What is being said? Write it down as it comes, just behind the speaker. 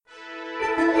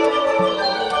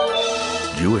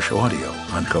Jewish audio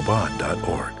on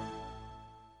Chabad.org.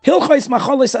 Hilchos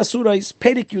Machalos Asuros,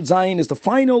 Perek Yud Zayin is the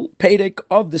final Perek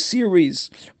of the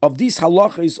series of these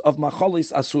halachos of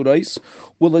Machalos Asuros.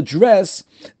 Will address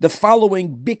the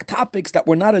following big topics that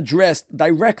were not addressed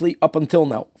directly up until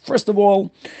now. First of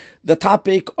all, the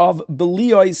topic of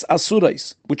Beliyos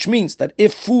Asuros, which means that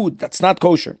if food that's not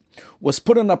kosher was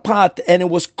put in a pot and it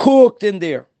was cooked in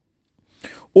there,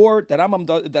 or that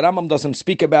Rambam doesn't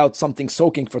speak about something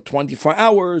soaking for 24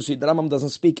 hours. The Rambam doesn't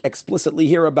speak explicitly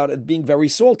here about it being very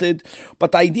salted.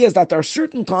 But the idea is that there are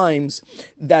certain times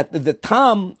that the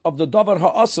tam of the davar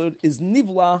ha'asur is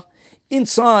nivla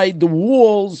inside the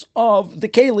walls of the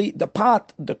keli, the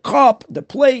pot, the cup, the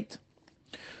plate.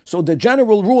 So the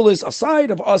general rule is,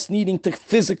 aside of us needing to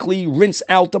physically rinse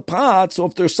out the pot, so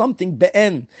if there's something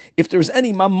be'en, if there's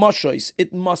any mamashos,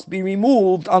 it must be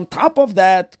removed. On top of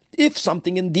that, if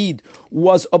something indeed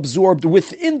was absorbed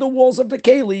within the walls of the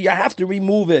keli, you have to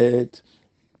remove it.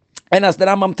 And as the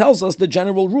Rambam tells us, the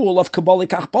general rule of kabbalah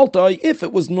kachpalta, if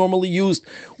it was normally used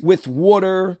with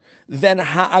water, then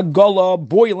ha'agala,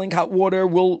 boiling hot water,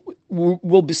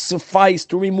 will be suffice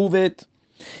to remove it.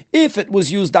 If it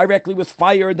was used directly with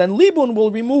fire, then libun will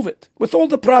remove it. With all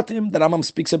the pratim that Rambam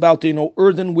speaks about,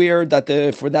 earthenware,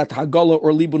 that for that hagala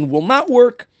or libun will not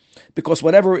work, because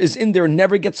whatever is in there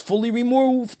never gets fully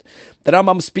removed. The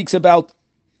Rambam speaks about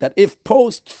that if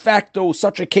post facto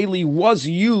such a keli was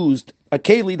used, a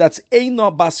keli that's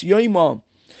eina bas yoima,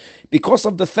 because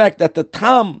of the fact that the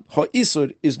tam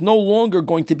ha'isur is no longer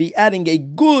going to be adding a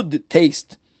good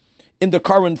taste in the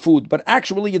current food, but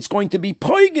actually it's going to be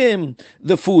poigim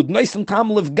the food, nice and tam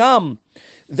livgam,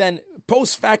 then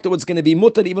post facto it's going to be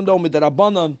mutter, even though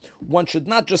midrabanan one should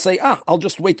not just say, I'll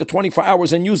just wait the 24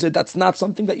 hours and use it. That's not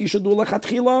something that you should do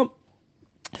lechatchila.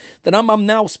 The Rambam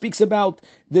now speaks about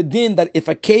the din that if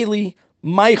a keli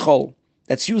meichel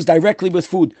that's used directly with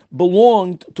food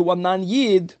belonged to a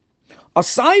non-yid,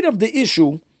 aside of the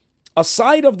issue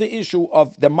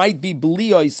of there might be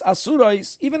beliyos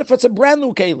asuros, even if it's a brand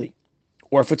new keli,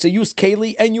 or if it's a used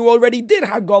keli and you already did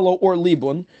hagala or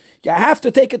libun, you have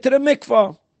to take it to the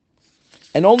mikvah.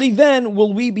 And only then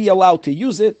will we be allowed to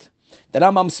use it. The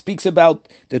Rambam speaks about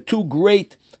the two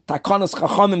great takanas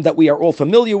chachamim that we are all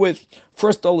familiar with.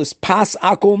 First of all is pas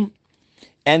akum,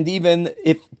 and even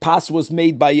if pas was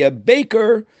made by a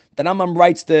baker, the Rambam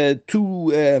writes the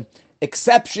two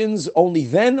exceptions. Only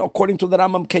then, according to the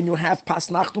Rambam, can you have pas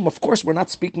nachtum. Of course, we're not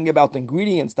speaking about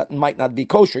ingredients that might not be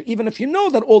kosher, even if you know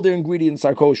that all their ingredients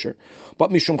are kosher. But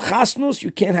mishum chasnus,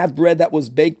 you can't have bread that was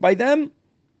baked by them.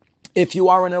 If you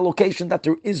are in a location that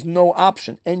there is no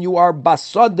option, and you are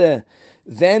basode,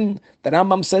 then the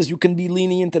Rambam says you can be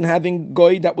lenient in having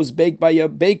goy that was baked by a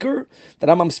baker. The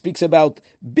Rambam speaks about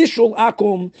bishul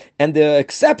akum, and the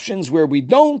exceptions where we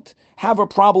don't have a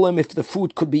problem if the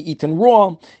food could be eaten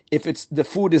raw, if the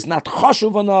food is not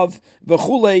chashuv enough,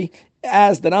 v'chulei,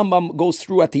 as the Rambam goes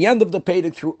through at the end of the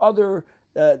Perek, through other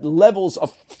levels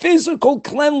of physical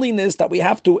cleanliness that we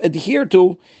have to adhere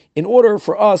to in order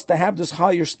for us to have this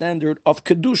higher standard of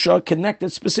kedusha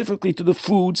connected specifically to the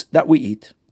foods that we eat.